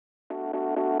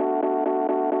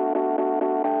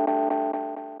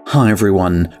Hi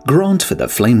everyone, Grant for the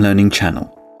Flame Learning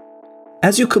channel.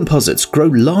 As your composites grow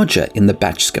larger in the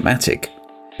batch schematic,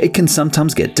 it can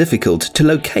sometimes get difficult to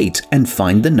locate and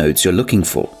find the nodes you're looking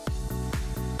for.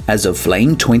 As of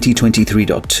Flame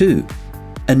 2023.2,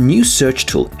 a new search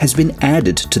tool has been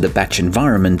added to the batch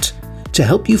environment to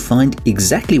help you find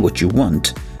exactly what you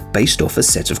want based off a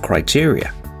set of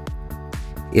criteria.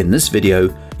 In this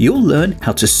video, you'll learn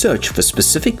how to search for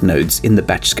specific nodes in the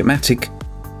batch schematic,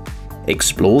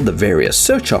 explore the various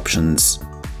search options,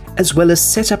 as well as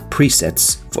set up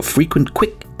presets for frequent,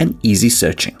 quick, and easy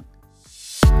searching.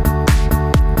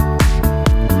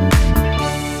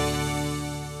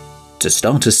 To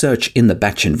start a search in the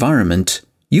batch environment,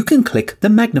 you can click the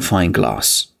magnifying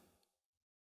glass.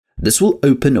 This will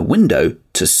open a window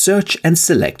to search and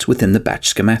select within the batch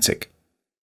schematic.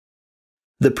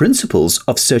 The principles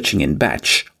of searching in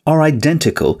batch are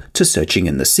identical to searching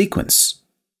in the sequence.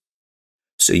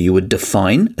 So you would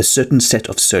define a certain set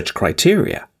of search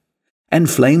criteria, and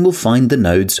Flame will find the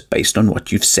nodes based on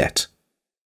what you've set.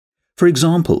 For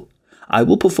example, I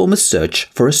will perform a search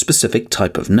for a specific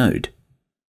type of node.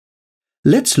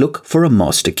 Let's look for a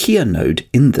master keyer node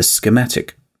in this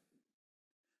schematic.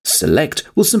 Select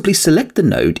will simply select the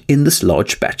node in this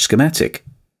large batch schematic.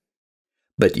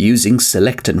 But using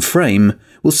select and frame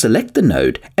will select the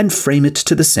node and frame it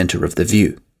to the center of the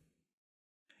view.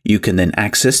 You can then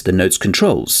access the node's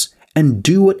controls and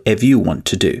do whatever you want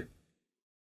to do.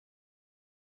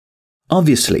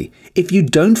 Obviously, if you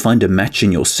don't find a match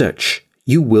in your search,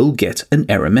 you will get an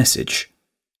error message.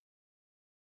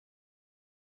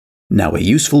 Now, a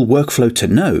useful workflow to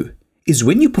know is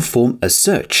when you perform a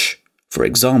search, for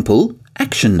example,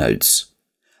 action nodes,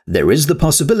 there is the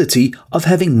possibility of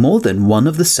having more than one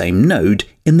of the same node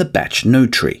in the batch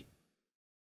node tree.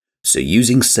 So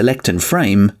using select and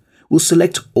frame, we'll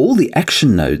select all the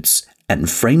action nodes and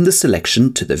frame the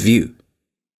selection to the view.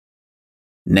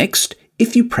 Next,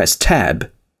 if you press Tab,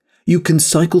 you can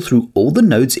cycle through all the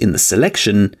nodes in the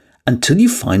selection until you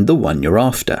find the one you're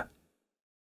after.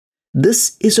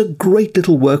 This is a great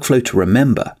little workflow to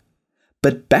remember,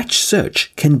 but batch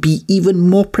search can be even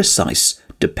more precise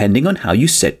depending on how you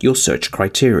set your search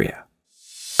criteria.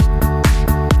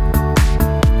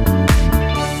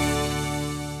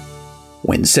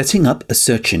 When setting up a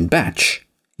search in batch,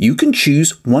 you can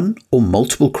choose one or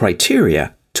multiple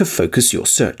criteria to focus your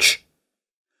search.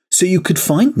 So you could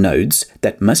find nodes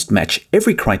that must match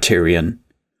every criterion,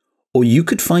 or you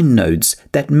could find nodes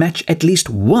that match at least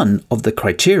one of the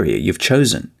criteria you've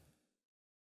chosen.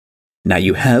 Now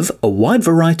you have a wide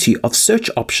variety of search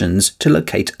options to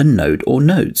locate a node or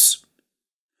nodes,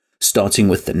 starting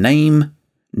with the name,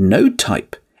 node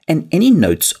type, and any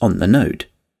notes on the node.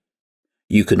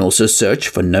 You can also search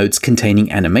for nodes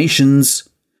containing animations,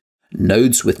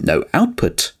 nodes with no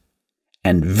output,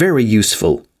 and very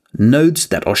useful, nodes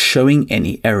that are showing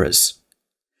any errors.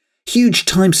 Huge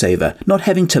time saver not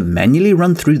having to manually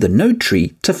run through the node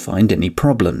tree to find any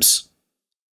problems.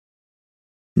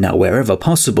 Now, wherever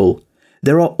possible,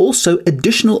 there are also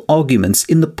additional arguments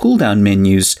in the pull-down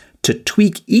menus to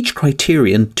tweak each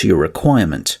criterion to your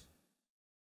requirement.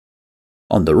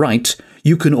 On the right,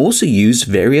 you can also use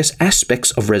various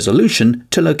aspects of resolution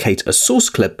to locate a source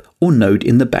clip or node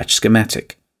in the batch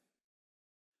schematic.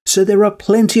 So there are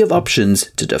plenty of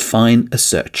options to define a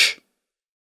search.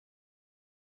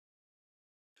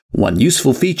 One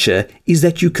useful feature is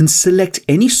that you can select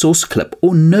any source clip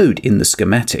or node in the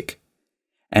schematic.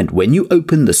 And when you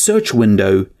open the search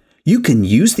window, you can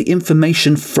use the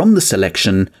information from the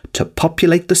selection to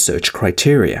populate the search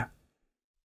criteria.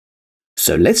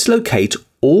 So let's locate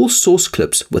all source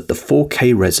clips with the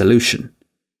 4K resolution.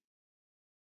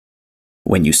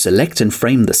 When you select and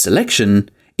frame the selection,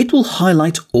 it will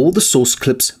highlight all the source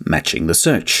clips matching the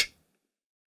search.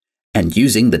 And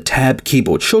using the Tab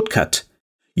keyboard shortcut,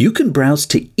 you can browse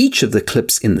to each of the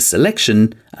clips in the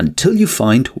selection until you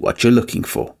find what you're looking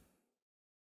for.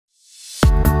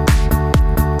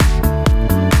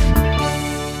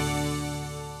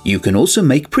 You can also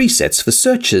make presets for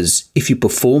searches if you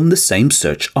perform the same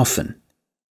search often.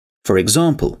 For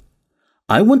example,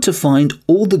 I want to find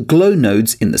all the glow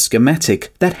nodes in the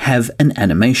schematic that have an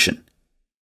animation.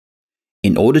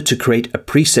 In order to create a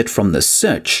preset from this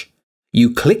search,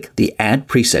 you click the Add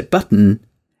Preset button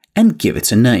and give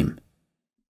it a name.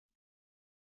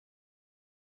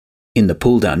 In the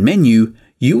pull-down menu,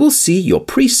 you will see your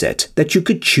preset that you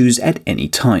could choose at any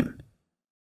time.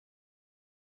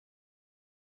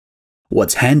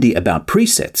 What's handy about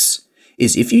presets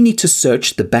is if you need to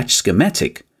search the batch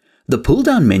schematic, the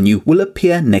pull-down menu will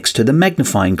appear next to the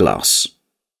magnifying glass.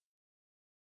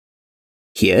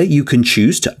 Here you can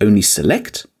choose to only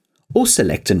select or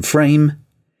select and frame,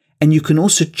 and you can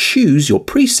also choose your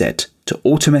preset to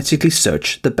automatically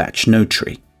search the batch node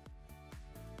tree.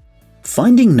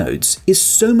 Finding nodes is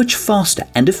so much faster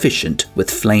and efficient with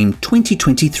Flame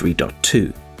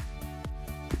 2023.2.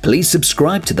 Please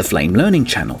subscribe to the Flame Learning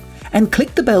channel and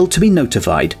click the bell to be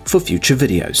notified for future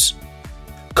videos.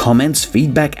 Comments,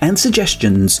 feedback, and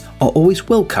suggestions are always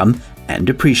welcome and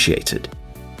appreciated.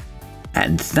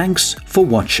 And thanks for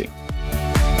watching.